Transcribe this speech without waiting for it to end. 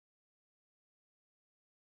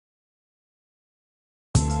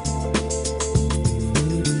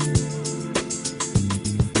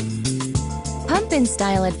Pump-In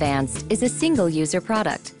Style Advanced is a single-user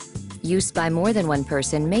product. Use by more than one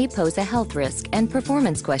person may pose a health risk and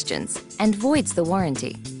performance questions and voids the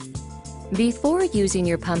warranty. Before using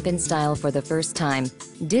your Pump-In Style for the first time,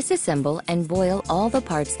 disassemble and boil all the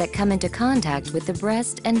parts that come into contact with the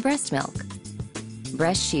breast and breast milk.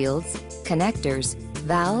 Breast shields, connectors,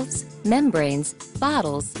 valves, membranes,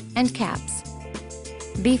 bottles, and caps.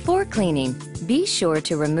 Before cleaning, be sure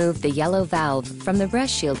to remove the yellow valve from the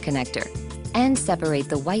breast shield connector and separate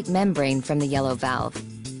the white membrane from the yellow valve.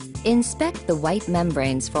 Inspect the white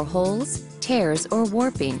membranes for holes, tears, or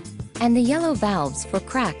warping, and the yellow valves for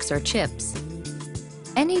cracks or chips.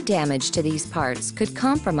 Any damage to these parts could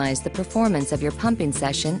compromise the performance of your pumping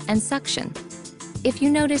session and suction. If you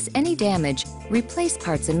notice any damage, replace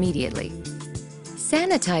parts immediately.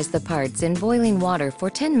 Sanitize the parts in boiling water for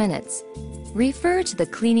 10 minutes. Refer to the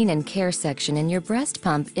cleaning and care section in your breast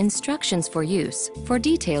pump instructions for use for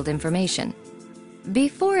detailed information.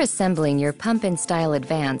 Before assembling your Pump-In Style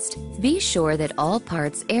Advanced, be sure that all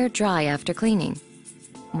parts air dry after cleaning.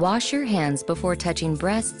 Wash your hands before touching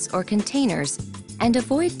breasts or containers and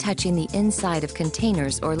avoid touching the inside of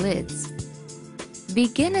containers or lids.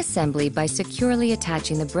 Begin assembly by securely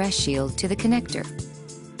attaching the breast shield to the connector.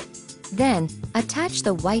 Then, attach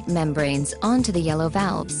the white membranes onto the yellow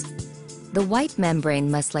valves. The white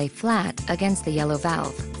membrane must lay flat against the yellow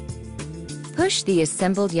valve. Push the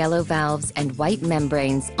assembled yellow valves and white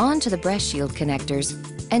membranes onto the breast shield connectors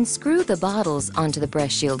and screw the bottles onto the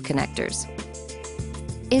breast shield connectors.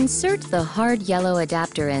 Insert the hard yellow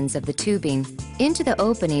adapter ends of the tubing into the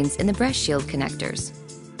openings in the breast shield connectors.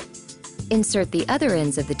 Insert the other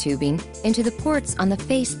ends of the tubing into the ports on the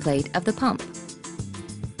faceplate of the pump.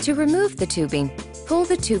 To remove the tubing, pull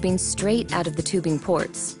the tubing straight out of the tubing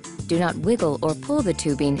ports. Do not wiggle or pull the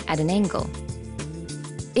tubing at an angle.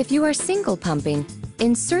 If you are single pumping,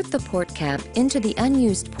 insert the port cap into the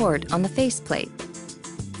unused port on the faceplate.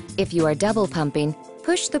 If you are double pumping,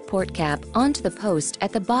 push the port cap onto the post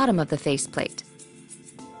at the bottom of the faceplate.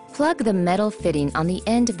 Plug the metal fitting on the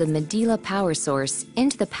end of the Medela power source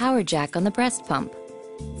into the power jack on the breast pump.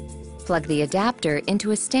 Plug the adapter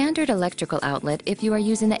into a standard electrical outlet if you are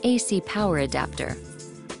using the AC power adapter.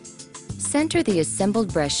 Center the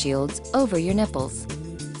assembled breast shields over your nipples.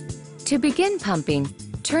 To begin pumping,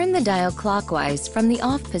 turn the dial clockwise from the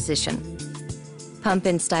off position.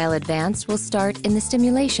 Pump-In Style Advanced will start in the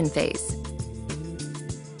stimulation phase.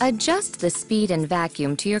 Adjust the speed and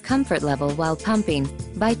vacuum to your comfort level while pumping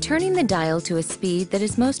by turning the dial to a speed that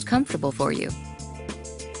is most comfortable for you.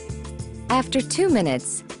 After 2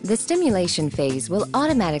 minutes, the stimulation phase will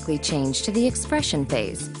automatically change to the expression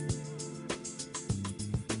phase.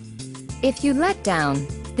 If you let down,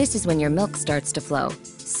 this is when your milk starts to flow,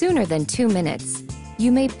 sooner than 2 minutes.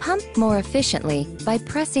 You may pump more efficiently by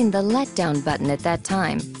pressing the let-down button at that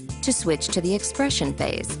time to switch to the expression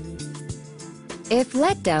phase. If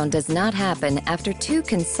letdown does not happen after 2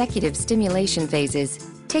 consecutive stimulation phases,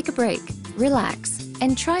 take a break, relax,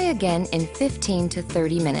 and try again in 15 to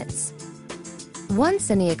 30 minutes.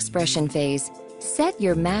 Once in the expression phase, set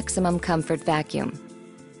your maximum comfort vacuum.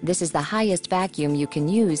 This is the highest vacuum you can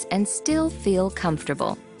use and still feel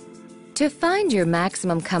comfortable. To find your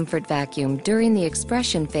maximum comfort vacuum during the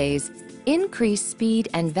expression phase, increase speed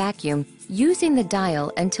and vacuum using the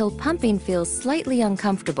dial until pumping feels slightly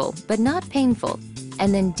uncomfortable but not painful,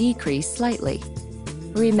 and then decrease slightly.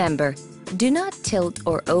 Remember, do not tilt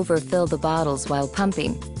or overfill the bottles while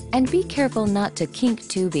pumping, and be careful not to kink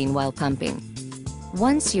tubing while pumping.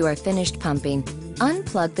 Once you are finished pumping,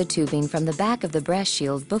 unplug the tubing from the back of the breast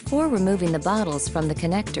shield before removing the bottles from the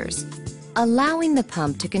connectors. Allowing the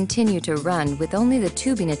pump to continue to run with only the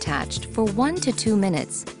tubing attached for 1 to 2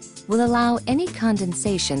 minutes will allow any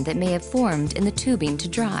condensation that may have formed in the tubing to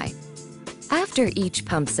dry. After each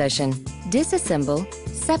pump session, disassemble,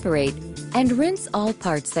 separate, and rinse all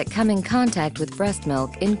parts that come in contact with breast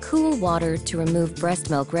milk in cool water to remove breast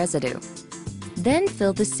milk residue. Then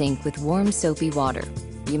fill the sink with warm soapy water.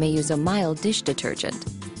 You may use a mild dish detergent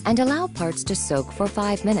and allow parts to soak for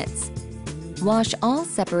 5 minutes. Wash all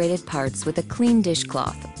separated parts with a clean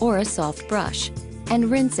dishcloth or a soft brush and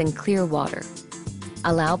rinse in clear water.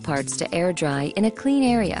 Allow parts to air dry in a clean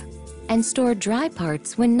area and store dry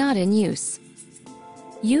parts when not in use.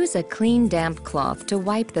 Use a clean damp cloth to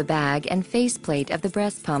wipe the bag and faceplate of the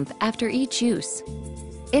breast pump after each use.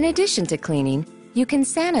 In addition to cleaning, you can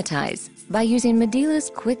sanitize by using Medela's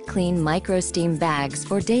Quick Clean Micro Steam bags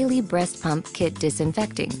for daily breast pump kit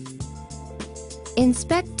disinfecting.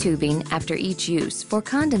 Inspect tubing after each use for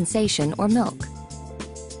condensation or milk.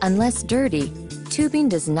 Unless dirty, tubing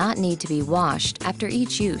does not need to be washed after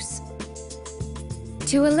each use.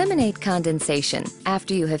 To eliminate condensation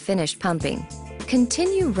after you have finished pumping,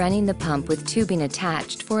 continue running the pump with tubing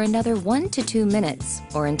attached for another 1 to 2 minutes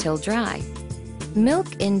or until dry. Milk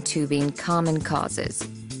in tubing common causes: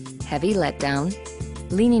 heavy letdown,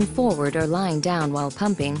 leaning forward or lying down while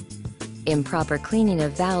pumping, improper cleaning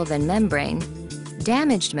of valve and membrane,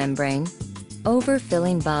 damaged membrane,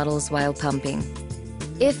 overfilling bottles while pumping.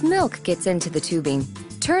 If milk gets into the tubing,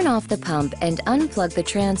 turn off the pump and unplug the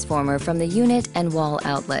transformer from the unit and wall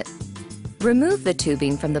outlet. Remove the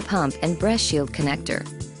tubing from the pump and breast shield connector.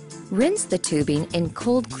 Rinse the tubing in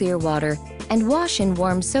cold clear water and wash in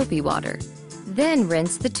warm soapy water. Then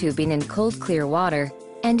rinse the tubing in cold clear water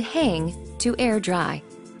and hang to air dry.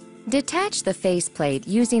 Detach the faceplate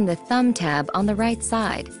using the thumb tab on the right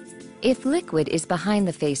side. If liquid is behind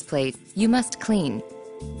the faceplate, you must clean.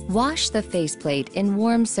 Wash the faceplate in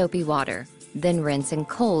warm soapy water, then rinse in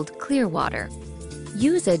cold, clear water.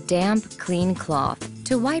 Use a damp, clean cloth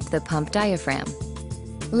to wipe the pump diaphragm.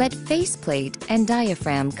 Let faceplate and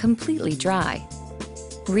diaphragm completely dry.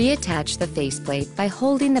 Reattach the faceplate by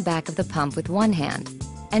holding the back of the pump with one hand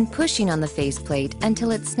and pushing on the faceplate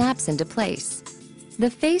until it snaps into place. The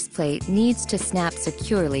faceplate needs to snap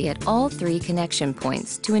securely at all 3 connection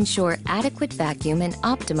points to ensure adequate vacuum and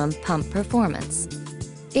optimum pump performance.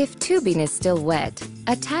 If tubing is still wet,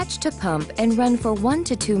 attach to pump and run for 1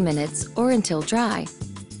 to 2 minutes or until dry.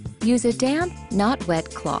 Use a damp, not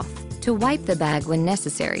wet cloth to wipe the bag when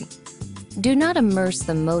necessary. Do not immerse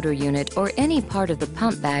the motor unit or any part of the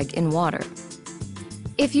pump bag in water.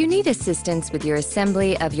 If you need assistance with your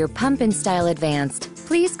assembly of your Pump & Style Advanced,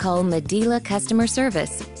 please call Medela Customer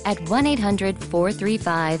Service at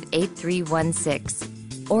 1-800-435-8316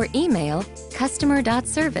 or email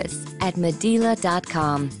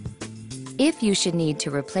customer.service@medela.com. If you should need to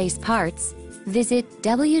replace parts, visit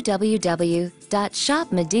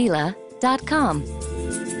www.shopmedela.com.